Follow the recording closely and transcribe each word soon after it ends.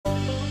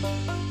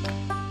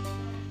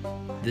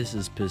This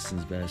is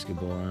Pistons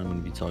basketball, and I'm going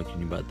to be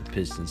talking about the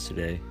Pistons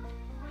today.